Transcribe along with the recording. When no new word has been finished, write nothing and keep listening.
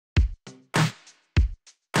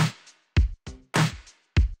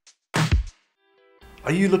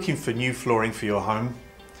Are you looking for new flooring for your home?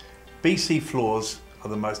 BC Floors are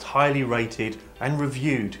the most highly rated and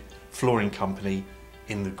reviewed flooring company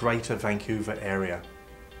in the Greater Vancouver area.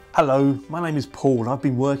 Hello, my name is Paul and I've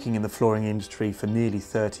been working in the flooring industry for nearly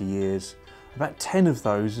 30 years. About 10 of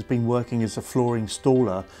those has been working as a floor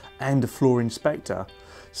installer and a floor inspector,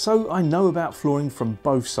 so I know about flooring from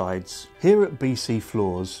both sides. Here at BC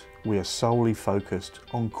Floors, we are solely focused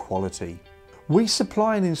on quality. We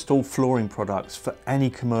supply and install flooring products for any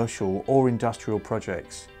commercial or industrial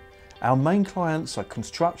projects. Our main clients are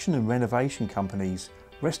construction and renovation companies,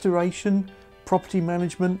 restoration, property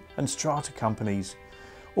management and strata companies.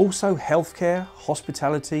 Also healthcare,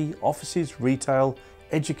 hospitality, offices, retail,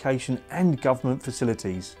 education and government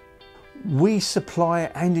facilities. We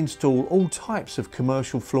supply and install all types of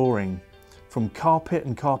commercial flooring, from carpet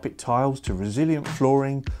and carpet tiles to resilient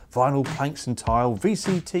flooring, vinyl planks and tile,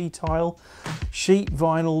 VCT tile, sheet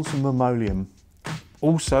vinyls and linoleum.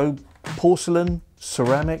 Also porcelain,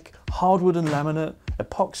 ceramic, hardwood and laminate,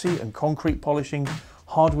 epoxy and concrete polishing,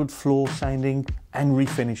 hardwood floor sanding and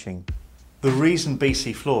refinishing. The reason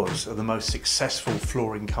BC Floors are the most successful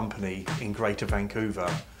flooring company in Greater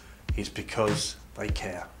Vancouver is because they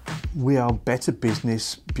care. We are Better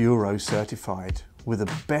Business Bureau certified. We're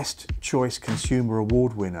the Best Choice Consumer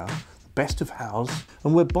Award winner, Best of House,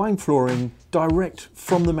 and we're buying flooring direct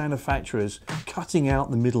from the manufacturers, cutting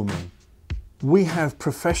out the middlemen. We have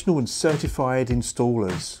professional and certified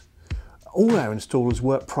installers. All our installers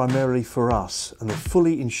work primarily for us and they're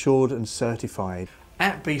fully insured and certified.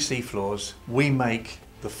 At BC Floors, we make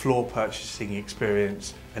the floor purchasing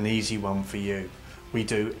experience an easy one for you. We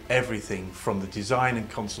do everything from the design and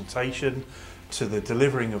consultation to the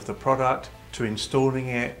delivering of the product to installing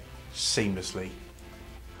it seamlessly.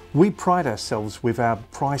 We pride ourselves with our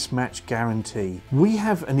price match guarantee. We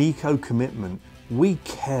have an eco commitment. We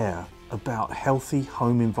care about healthy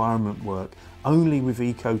home environment work only with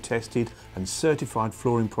eco tested and certified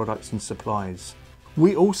flooring products and supplies.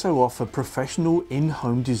 We also offer professional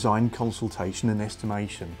in-home design consultation and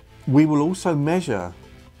estimation. We will also measure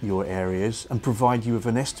your areas and provide you with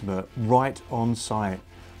an estimate right on site.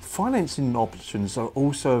 Financing options are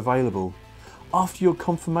also available. After your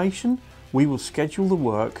confirmation, we will schedule the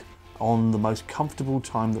work on the most comfortable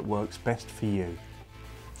time that works best for you.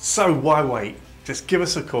 So why wait? Just give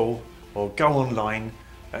us a call or go online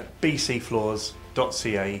at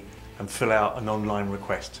bcfloors.ca and fill out an online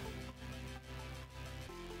request.